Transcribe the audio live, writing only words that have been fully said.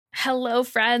Hello,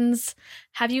 friends.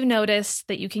 Have you noticed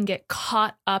that you can get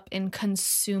caught up in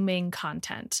consuming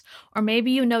content? Or maybe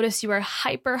you notice you are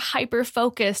hyper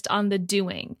focused on the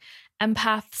doing.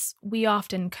 Empaths, we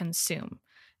often consume.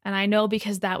 And I know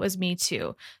because that was me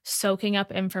too, soaking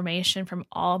up information from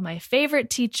all my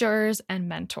favorite teachers and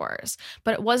mentors.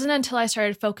 But it wasn't until I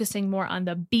started focusing more on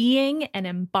the being and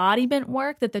embodiment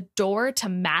work that the door to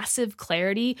massive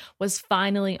clarity was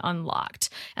finally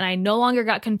unlocked. And I no longer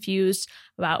got confused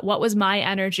about what was my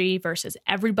energy versus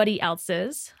everybody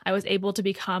else's. I was able to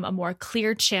become a more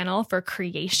clear channel for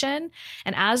creation,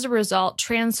 and as a result,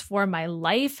 transform my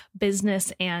life,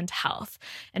 business, and health.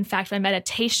 In fact, my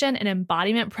meditation and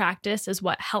embodiment practice is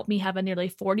what helped me have a nearly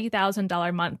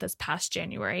 $40,000 month this past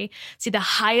January, see the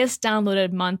highest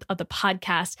downloaded month of the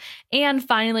podcast, and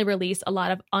finally release a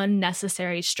lot of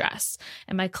unnecessary stress.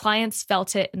 And my clients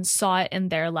felt it and saw it in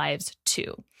their lives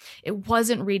too. It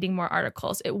wasn't reading more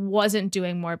articles. It wasn't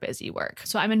doing more busy work.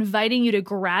 So I'm inviting you to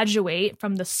graduate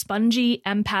from the spongy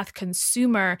empath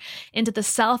consumer into the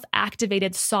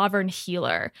self-activated sovereign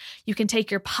healer. You can take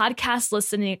your podcast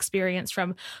listening experience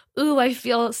from, ooh, I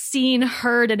feel seen,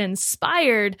 heard, and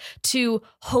inspired to,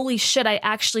 holy shit, I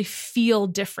actually feel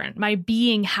different. My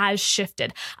being has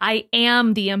shifted. I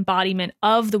am the embodiment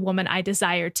of the woman I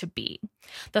desire to be.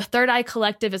 The Third Eye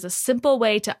Collective is a simple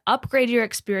way to upgrade your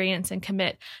experience and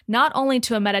commit not only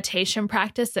to a meditation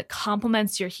practice that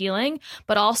complements your healing,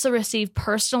 but also receive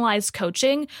personalized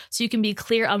coaching so you can be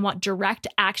clear on what direct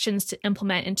actions to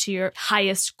implement into your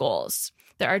highest goals.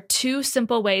 There are two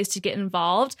simple ways to get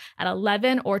involved at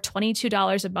 $11 or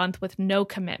 $22 a month with no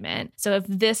commitment. So if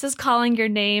this is calling your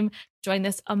name, join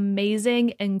this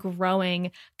amazing and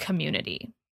growing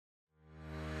community.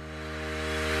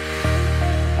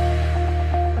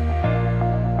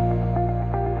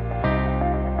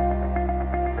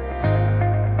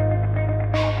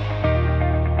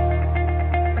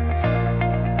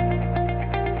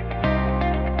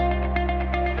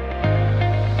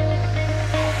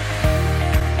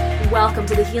 Welcome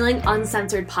to the Healing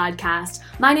Uncensored podcast.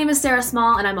 My name is Sarah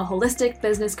Small, and I'm a holistic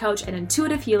business coach and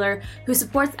intuitive healer who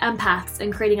supports empaths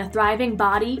in creating a thriving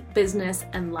body, business,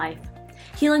 and life.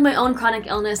 Healing my own chronic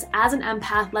illness as an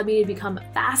empath led me to become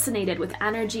fascinated with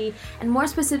energy and more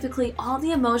specifically all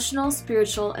the emotional,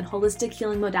 spiritual, and holistic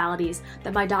healing modalities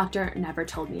that my doctor never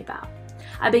told me about.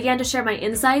 I began to share my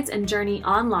insights and journey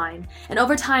online, and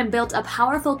over time built a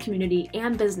powerful community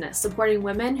and business supporting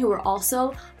women who are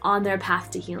also on their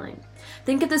path to healing.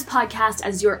 Think of this podcast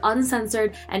as your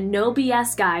uncensored and no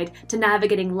BS guide to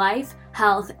navigating life,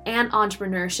 health, and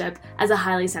entrepreneurship as a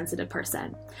highly sensitive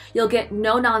person. You'll get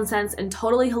no nonsense and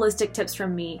totally holistic tips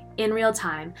from me in real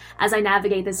time as I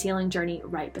navigate this healing journey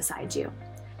right beside you.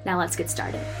 Now let's get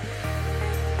started.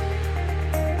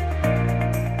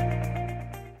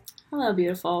 Hello,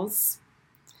 beautifuls.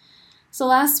 So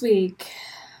last week,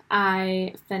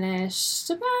 I finished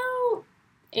about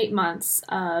 8 months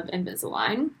of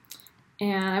Invisalign,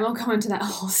 and I won't go into that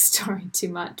whole story too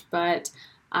much, but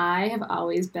I have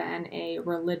always been a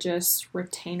religious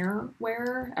retainer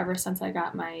wearer ever since I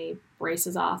got my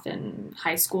braces off in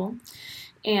high school,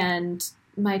 and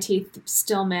my teeth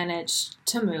still managed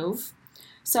to move,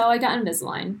 so I got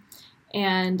Invisalign.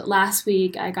 And last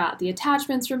week, I got the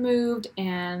attachments removed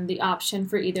and the option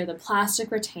for either the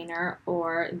plastic retainer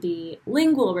or the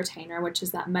lingual retainer, which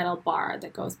is that metal bar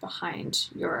that goes behind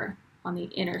on the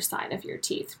inner side of your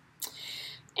teeth.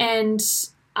 And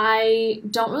I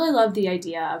don't really love the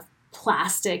idea of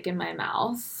plastic in my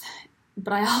mouth,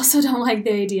 but I also don't like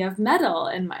the idea of metal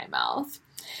in my mouth.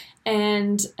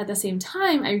 And at the same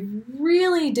time, I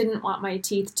really didn't want my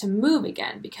teeth to move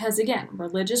again because, again,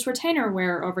 religious retainer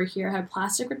wearer over here had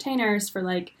plastic retainers for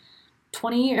like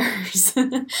 20 years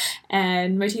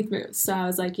and my teeth moved. So I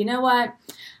was like, you know what?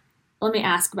 Let me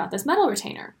ask about this metal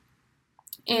retainer.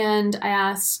 And I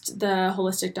asked the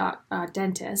holistic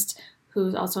dentist,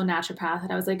 who's also a naturopath,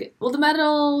 and I was like, will the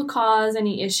metal cause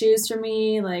any issues for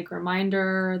me? Like,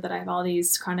 reminder that I have all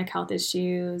these chronic health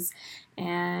issues.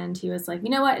 And he was like, you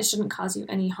know what? It shouldn't cause you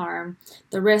any harm.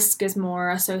 The risk is more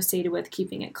associated with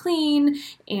keeping it clean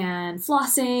and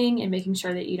flossing and making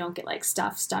sure that you don't get like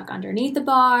stuff stuck underneath the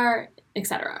bar,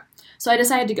 etc. So I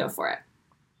decided to go for it.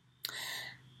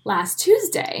 Last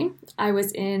Tuesday, I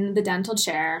was in the dental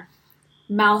chair,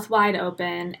 mouth wide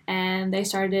open, and they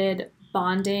started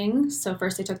bonding. So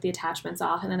first they took the attachments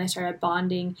off, and then they started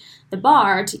bonding the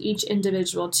bar to each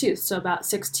individual tooth. So about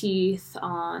 6 teeth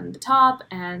on the top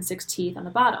and 6 teeth on the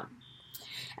bottom.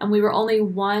 And we were only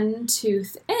 1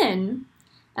 tooth in,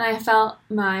 and I felt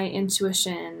my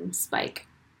intuition spike.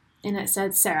 And it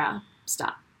said, Sarah,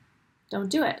 stop.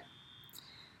 Don't do it.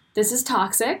 This is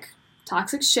toxic.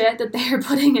 toxic shit that they are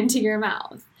putting into your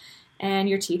mouth. And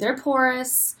your teeth are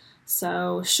porous,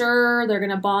 so sure, they're going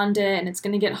to bond it and it's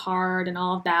going to get hard and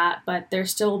all of that, but there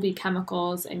still will be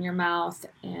chemicals in your mouth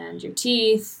and your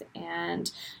teeth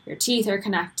are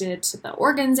connected to the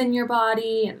organs in your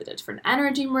body and the different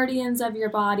energy meridians of your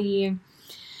body.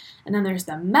 And then there's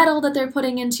the metal that they're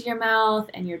putting into your mouth,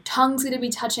 and your tongue's going to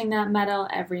be touching that metal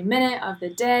every minute of the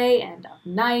day and of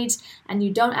night, and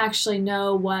you don't actually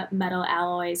know what metal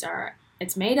alloys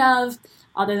it's made of,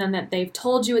 other than that they've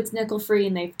told you it's nickel-free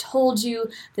and they've told you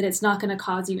that it's not going to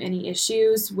cause you any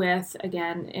issues with,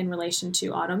 again, in relation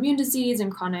to autoimmune disease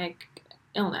and chronic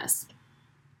illness.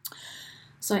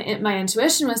 So my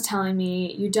intuition was telling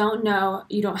me, you don't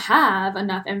have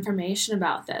enough information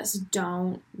about this.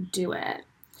 Don't do it.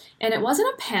 And it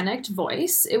wasn't a panicked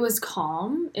voice. It was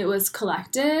calm, it was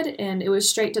collected, and it was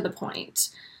straight to the point.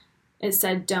 It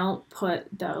said, don't put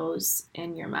those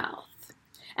in your mouth.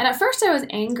 And at first I was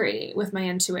angry with my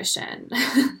intuition,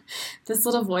 this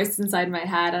little voice inside my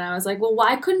head. And I was like, well,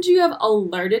 why couldn't you have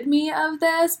alerted me of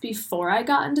this before I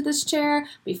got into this chair,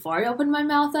 before I opened my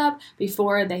mouth up,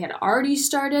 before they had already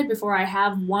started, before I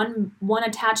have one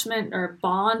attachment or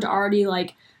bond already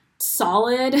like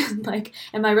solid? Like,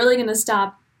 am I really going to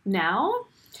stop now?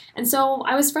 And so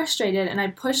I was frustrated, and I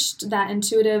pushed that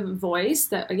intuitive voice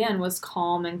that, again, was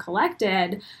calm and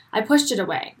collected. I pushed it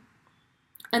away.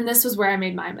 And this was where I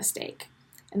made my mistake.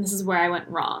 And this is where I went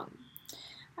wrong.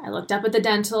 I looked up at the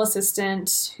dental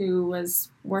assistant who was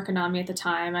working on me at the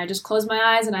time. I just closed my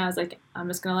eyes and I was like, I'm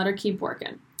just going to let her keep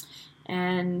working.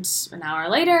 And an hour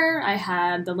later, I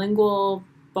had the lingual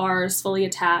bars fully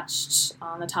attached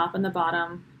on the top and the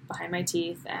bottom behind my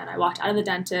teeth. And I walked out of the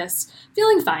dentist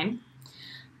feeling fine.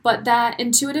 But that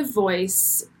intuitive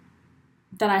voice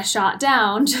that I shot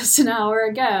down just an hour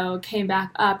ago came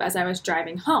back up as I was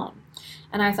driving home.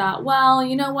 And I thought, well,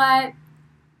 you know what?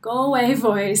 Go away,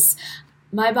 voice.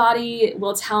 My body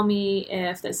will tell me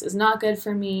if this is not good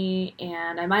for me,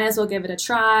 and I might as well give it a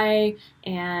try,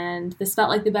 and this felt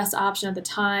like the best option at the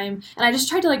time. And I just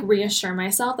tried to reassure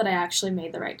myself that I actually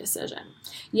made the right decision.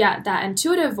 Yet that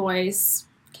intuitive voice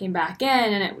came back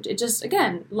in, and it just,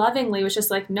 again, lovingly was just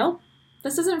like, nope,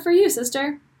 this isn't for you,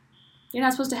 sister. You're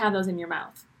not supposed to have those in your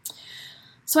mouth.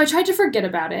 So I tried to forget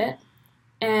about it,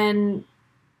 and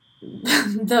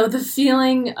though the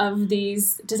feeling of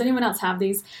these, does anyone else have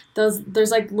these?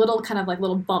 There's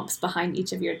little bumps behind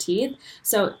each of your teeth.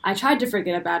 So I tried to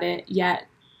forget about it, yet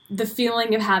the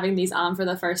feeling of having these on for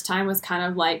the first time was kind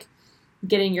of like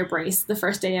getting your brace, the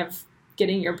first day of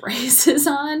getting your braces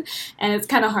on, and it's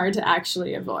kind of hard to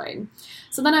actually avoid.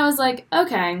 So then I was like,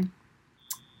 okay,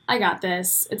 I got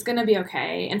this. It's going to be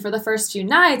okay. And for the first few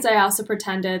nights, I also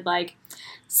pretended like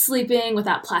sleeping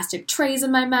without plastic trays in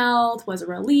my mouth was a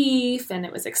relief, and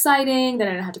it was exciting that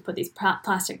I didn't have to put these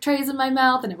plastic trays in my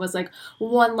mouth, and it was like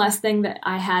one less thing that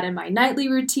I had in my nightly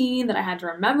routine that I had to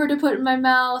remember to put in my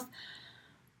mouth.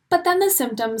 But then the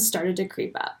symptoms started to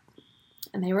creep up,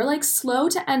 and they were slow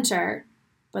to enter,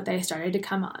 but they started to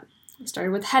come on. It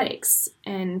started with headaches,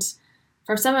 and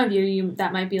for some of you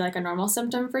that might be a normal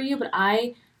symptom for you, but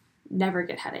I never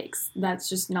get headaches. That's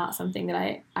just not something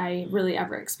that I really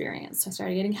ever experienced. I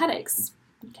started getting headaches.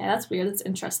 Okay, that's weird. That's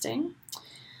interesting.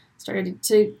 Started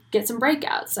to get some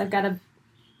breakouts. I've got a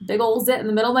big old zit in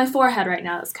the middle of my forehead right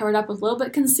now that's covered up with a little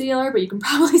bit concealer, but you can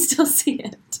probably still see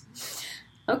it.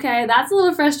 Okay, that's a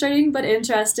little frustrating, but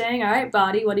interesting. All right,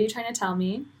 body, what are you trying to tell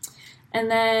me? And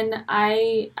then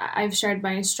I've shared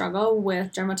my struggle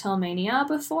with dermatillomania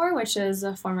before, which is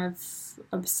a form of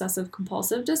obsessive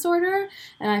compulsive disorder,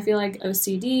 and I feel like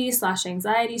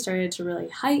OCD/anxiety started to really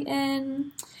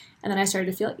heighten, and then I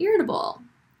started to feel irritable,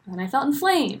 and I felt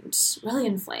inflamed, really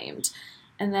inflamed,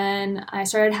 and then I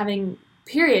started having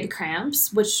period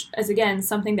cramps, which is, again,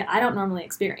 something that I don't normally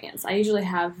experience. I usually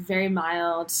have very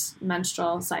mild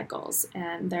menstrual cycles,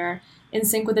 and they're in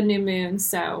sync with the new moon,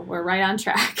 so we're right on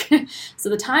track. So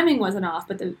the timing wasn't off,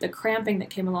 but the cramping that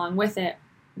came along with it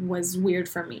was weird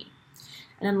for me.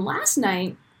 And then last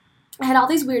night, I had all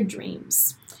these weird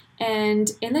dreams.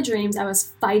 And in the dreams, I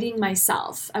was fighting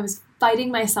myself. I was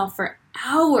fighting myself for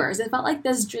hours. It felt like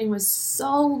this dream was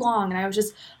so long, and I was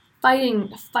just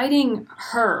fighting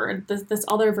her, this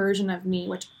other version of me,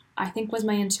 which I think was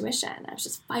my intuition. I was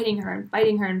just fighting her and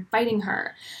fighting her and fighting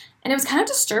her. And it was kind of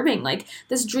disturbing.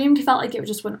 This dream felt like it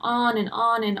just went on and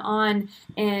on and on,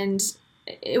 and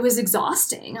it was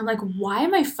exhausting. I'm like, why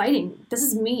am I fighting? This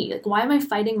is me. Why am I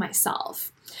fighting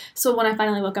myself? So when I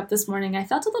finally woke up this morning, I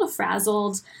felt a little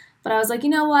frazzled, but I was like, you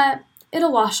know what?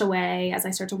 it'll wash away as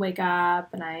I start to wake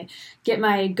up and I get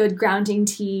my good grounding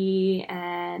tea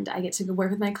and I get to go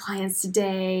work with my clients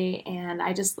today. And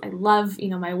I love,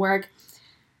 my work,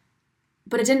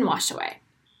 but it didn't wash away.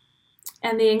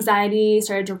 And the anxiety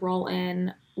started to roll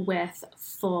in with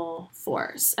full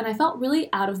force. And I felt really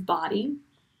out of body,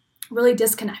 really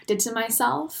disconnected to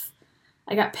myself.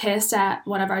 I got pissed at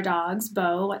one of our dogs,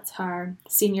 Bo, it's our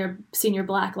senior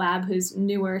black lab who's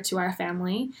newer to our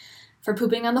family, for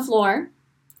pooping on the floor,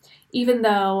 even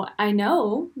though I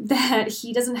know that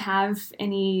he doesn't have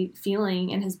any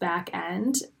feeling in his back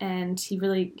end and he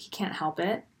can't help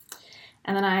it.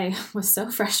 And then I was so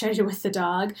frustrated with the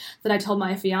dog that I told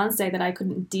my fiance that I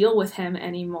couldn't deal with him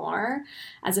anymore,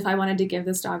 as if I wanted to give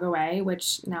this dog away,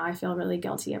 which now I feel really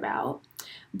guilty about.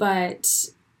 But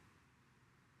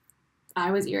I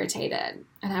was irritated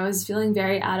and I was feeling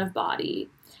very out of body.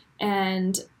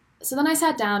 And so then I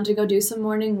sat down to go do some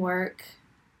morning work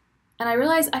and I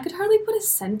realized I could hardly put a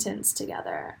sentence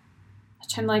together. I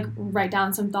was trying to write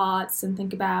down some thoughts and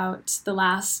think about the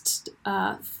last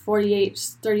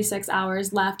 36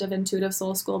 hours left of Intuitive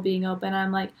Soul School being open.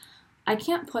 I'm like, I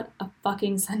can't put a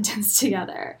fucking sentence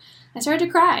together. I started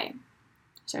to cry.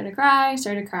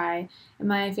 And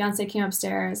my fiance came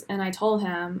upstairs and I told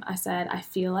him, I said, I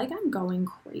feel like I'm going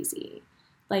crazy.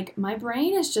 Like my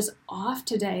brain is just off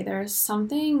today. There's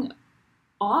something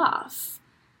off.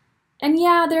 And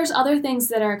yeah, there's other things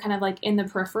that are kind of in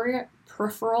the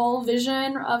peripheral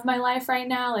vision of my life right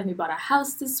now. Like we bought a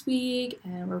house this week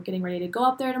and we're getting ready to go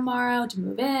up there tomorrow to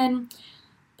move in.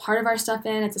 Part of our stuff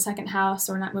in, it's a second house,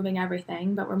 so we're not moving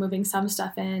everything, but we're moving some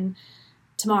stuff in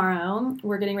tomorrow.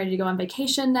 We're getting ready to go on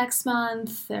vacation next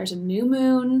month. There's a new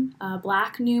moon, a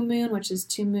black new moon, which is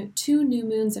two new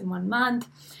moons in 1 month.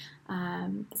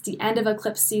 It's the end of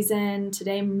eclipse season.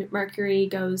 Today Mercury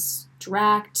goes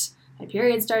direct. My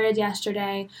period started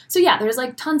yesterday. So yeah, there's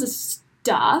tons of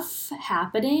stuff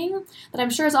happening that I'm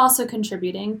sure is also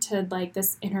contributing to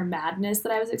this inner madness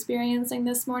that I was experiencing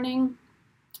this morning.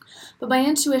 But my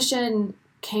intuition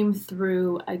came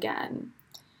through again.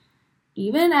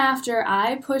 Even after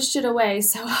I pushed it away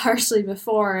so harshly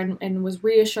before and was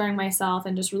reassuring myself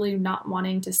and just really not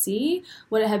wanting to see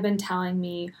what it had been telling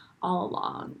me all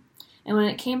along. And when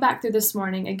it came back through this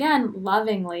morning, again,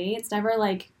 lovingly, it's never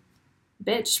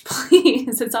bitch,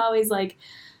 please. It's always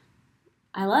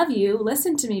I love you.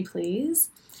 Listen to me, please.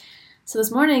 So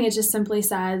this morning it just simply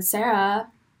said, Sarah,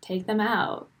 take them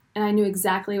out. And I knew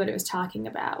exactly what it was talking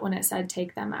about when it said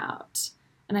take them out.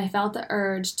 And I felt the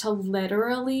urge to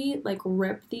literally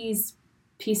rip these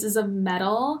pieces of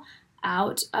metal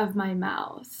out of my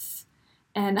mouth.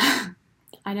 And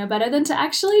I know better than to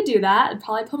actually do that. I'd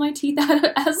probably pull my teeth out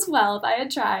as well if I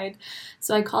had tried.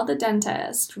 So I called the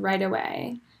dentist right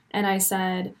away. And I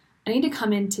said, I need to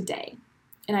come in today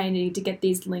and I need to get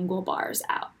these lingual bars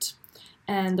out.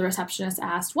 And the receptionist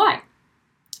asked why.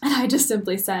 And I just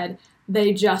simply said,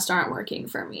 they just aren't working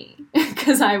for me.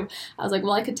 Because I was like,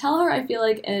 well, I could tell her I feel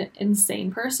like an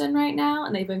insane person right now.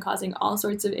 And they've been causing all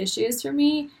sorts of issues for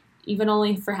me, even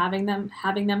only for having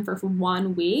them for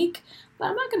 1 week. But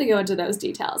I'm not going to go into those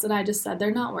details. And I just said,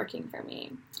 they're not working for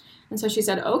me. And so she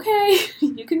said, okay,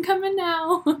 you can come in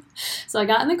now. So I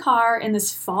got in the car in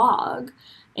this fog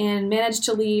and managed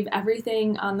to leave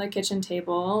everything on the kitchen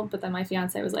table. But then my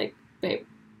fiance was like, babe,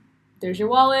 there's your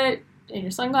wallet and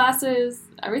your sunglasses.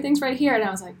 Everything's right here. And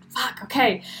I was like, fuck,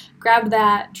 okay. Grabbed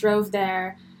that, drove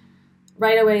there.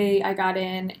 Right away, I got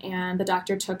in and the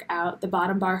doctor took out the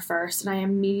bottom bar first. And I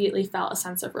immediately felt a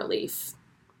sense of relief.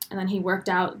 And then he worked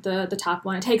out the top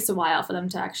one. It takes a while for them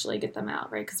to actually get them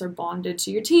out, right? Because they're bonded to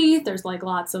your teeth. There's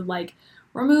lots of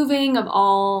removing of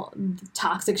all the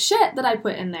toxic shit that I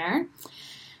put in there.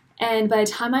 And by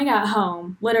the time I got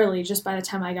home, literally just by the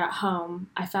time I got home,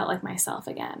 I felt like myself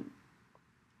again.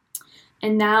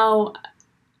 And now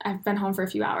I've been home for a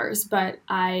few hours, but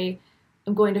I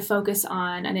am going to focus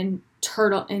on an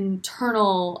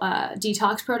internal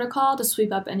detox protocol to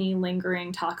sweep up any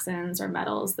lingering toxins or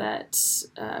metals that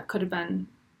could have been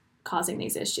causing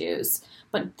these issues.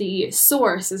 But the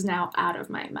source is now out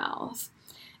of my mouth.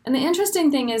 And the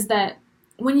interesting thing is that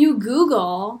when you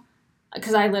Google,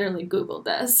 because I literally Googled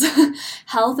this,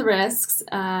 health risks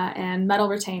and metal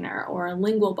retainer or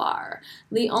lingual bar,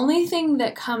 the only thing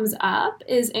that comes up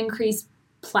is increased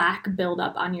plaque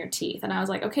buildup on your teeth. And I was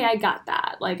like, okay, I got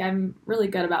that. I'm really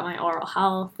good about my oral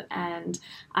health and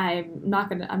I'm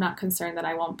not concerned that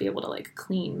I won't be able to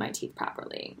clean my teeth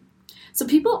properly. So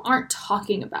people aren't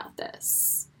talking about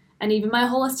this. And even my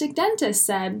holistic dentist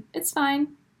said, it's fine.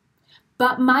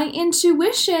 But my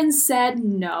intuition said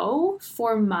no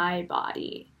for my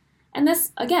body. And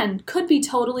this, again, could be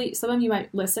totally, some of you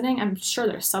might be listening, I'm sure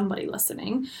there's somebody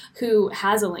listening who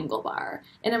has a lingual bar,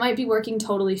 and it might be working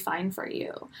totally fine for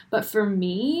you. But for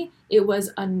me, it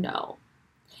was a no.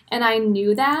 And I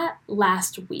knew that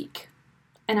last week,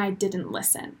 and I didn't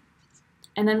listen.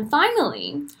 And then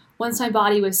finally, once my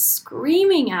body was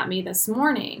screaming at me this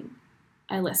morning,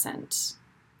 I listened.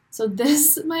 So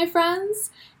this, my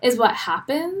friends, is what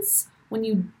happens when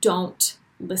you don't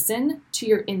listen to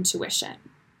your intuition.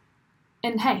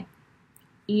 And hey,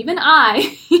 even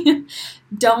I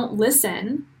don't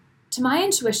listen to my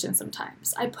intuition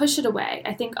sometimes. I push it away.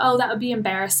 I think, oh, that would be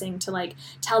embarrassing to like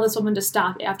tell this woman to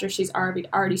stop after she's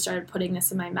already started putting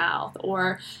this in my mouth,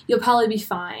 or you'll probably be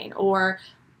fine, or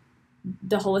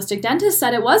the holistic dentist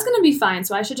said it was going to be fine,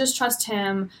 so I should just trust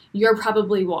him. You're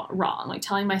probably wrong. Like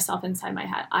telling myself inside my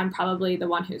head, I'm probably the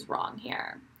one who's wrong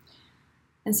here.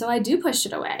 And so I do push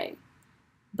it away.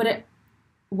 But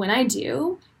when I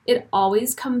do, it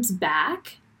always comes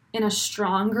back in a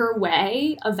stronger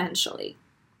way eventually.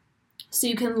 So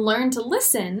you can learn to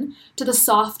listen to the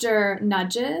softer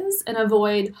nudges and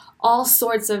avoid all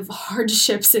sorts of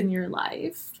hardships in your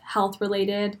life,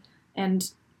 health-related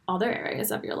and other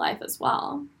areas of your life as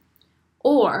well.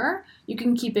 Or you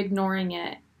can keep ignoring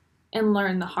it and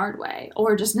learn the hard way,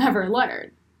 or just never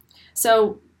learn.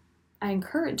 So I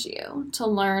encourage you to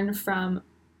learn from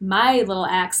my little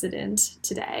accident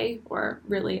today, or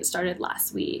really it started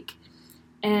last week,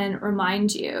 and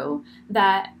remind you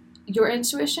that your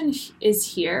intuition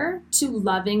is here to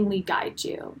lovingly guide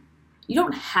you. You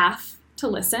don't have to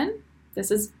listen. This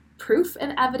is proof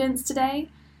and evidence today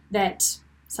that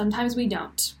sometimes we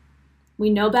don't.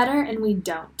 We know better and we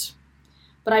don't.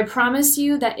 But I promise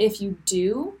you that if you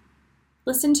do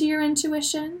listen to your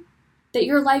intuition, that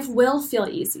your life will feel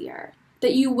easier,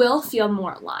 that you will feel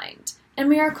more aligned, and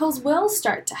miracles will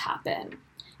start to happen.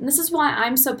 And this is why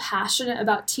I'm so passionate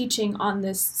about teaching on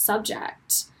this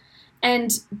subject.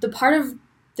 And the part of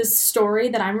this story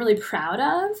that I'm really proud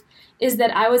of is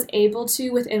that I was able to,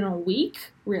 within a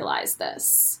week, realize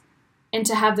this, and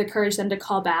to have the courage then to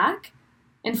call back.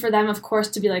 And for them, of course,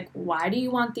 to be like, why do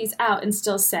you want these out? And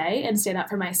still say, and stand up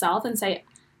for myself and say,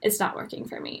 it's not working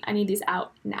for me. I need these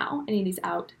out now. I need these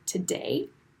out today.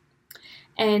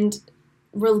 And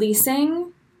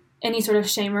releasing any sort of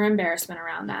shame or embarrassment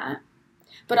around that.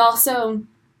 But also,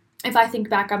 if I think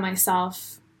back on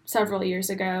myself several years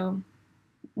ago,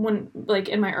 when like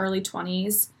in my early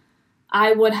 20s,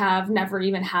 I would have never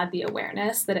even had the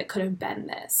awareness that it could have been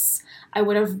this. I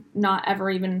would have not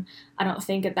ever even, I don't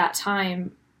think at that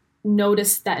time,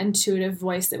 noticed that intuitive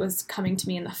voice that was coming to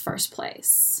me in the first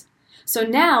place. So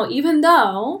now, even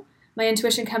though my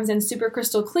intuition comes in super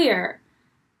crystal clear,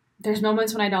 there's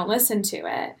moments when I don't listen to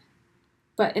it.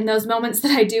 But in those moments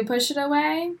that I do push it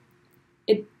away,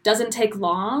 it doesn't take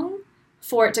long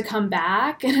for it to come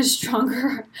back in a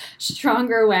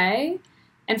stronger way.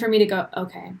 And for me to go,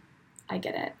 okay, I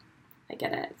get it. I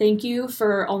get it. Thank you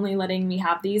for only letting me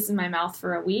have these in my mouth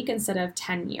for a week instead of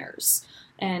 10 years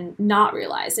and not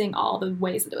realizing all the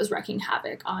ways that it was wreaking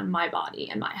havoc on my body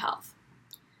and my health.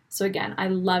 So again, I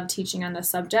love teaching on this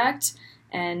subject,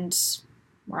 and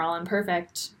we're all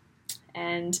imperfect.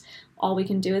 And all we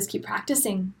can do is keep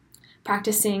practicing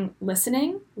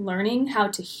listening, learning how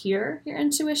to hear your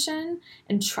intuition,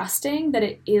 and trusting that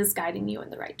it is guiding you in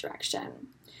the right direction.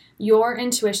 Your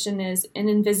intuition is an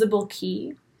invisible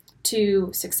key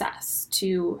to success,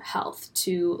 to health,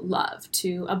 to love,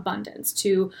 to abundance,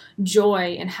 to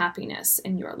joy and happiness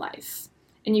in your life.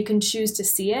 And you can choose to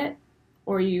see it,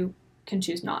 or you can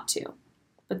choose not to.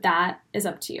 But that is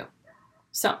up to you.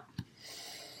 So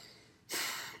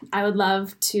I would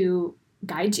love to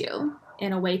guide you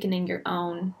in awakening your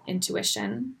own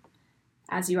intuition.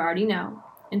 As you already know,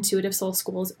 Intuitive Soul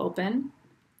School is open.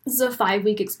 This is a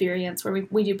 5-week experience where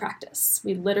we do practice.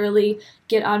 We literally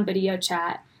get on video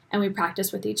chat and we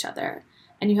practice with each other.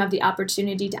 And you have the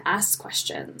opportunity to ask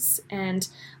questions and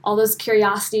all those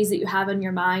curiosities that you have in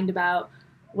your mind about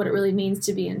what it really means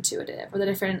to be intuitive, or the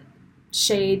different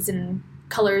shades and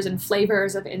colors and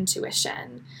flavors of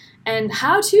intuition, and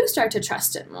how to start to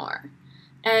trust it more.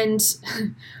 And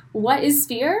what is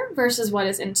fear versus what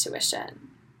is intuition?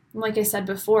 Like I said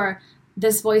before,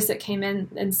 this voice that came in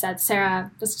and said,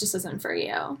 Sarah, this just isn't for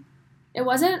you. It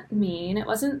wasn't mean. It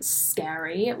wasn't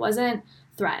scary. It wasn't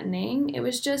threatening. It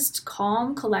was just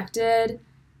calm, collected,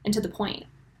 and to the point.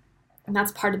 And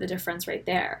that's part of the difference right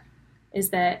there, is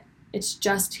that it's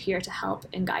just here to help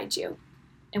and guide you.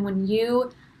 And when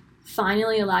you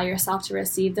finally allow yourself to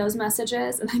receive those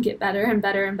messages and then get better and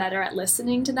better and better at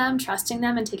listening to them, trusting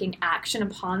them, and taking action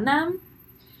upon them,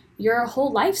 your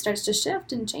whole life starts to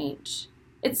shift and change.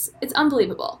 It's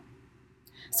unbelievable.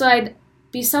 So I'd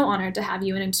be so honored to have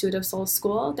you in Intuitive Soul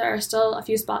School. There are still a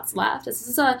few spots left. This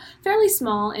is a fairly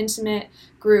small, intimate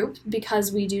group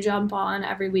because we do jump on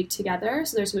every week together.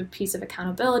 So there's a piece of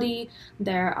accountability.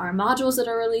 There are modules that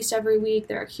are released every week.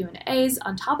 There are Q&As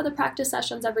on top of the practice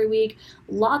sessions every week.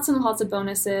 Lots and lots of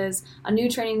bonuses. A new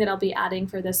training that I'll be adding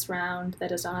for this round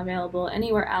that is not available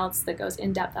anywhere else that goes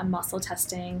in depth on muscle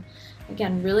testing.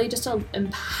 Again, really just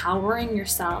empowering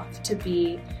yourself to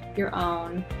be your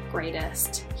own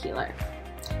greatest healer.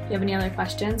 If you have any other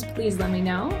questions, please let me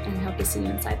know, and I hope to see you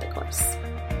inside the course.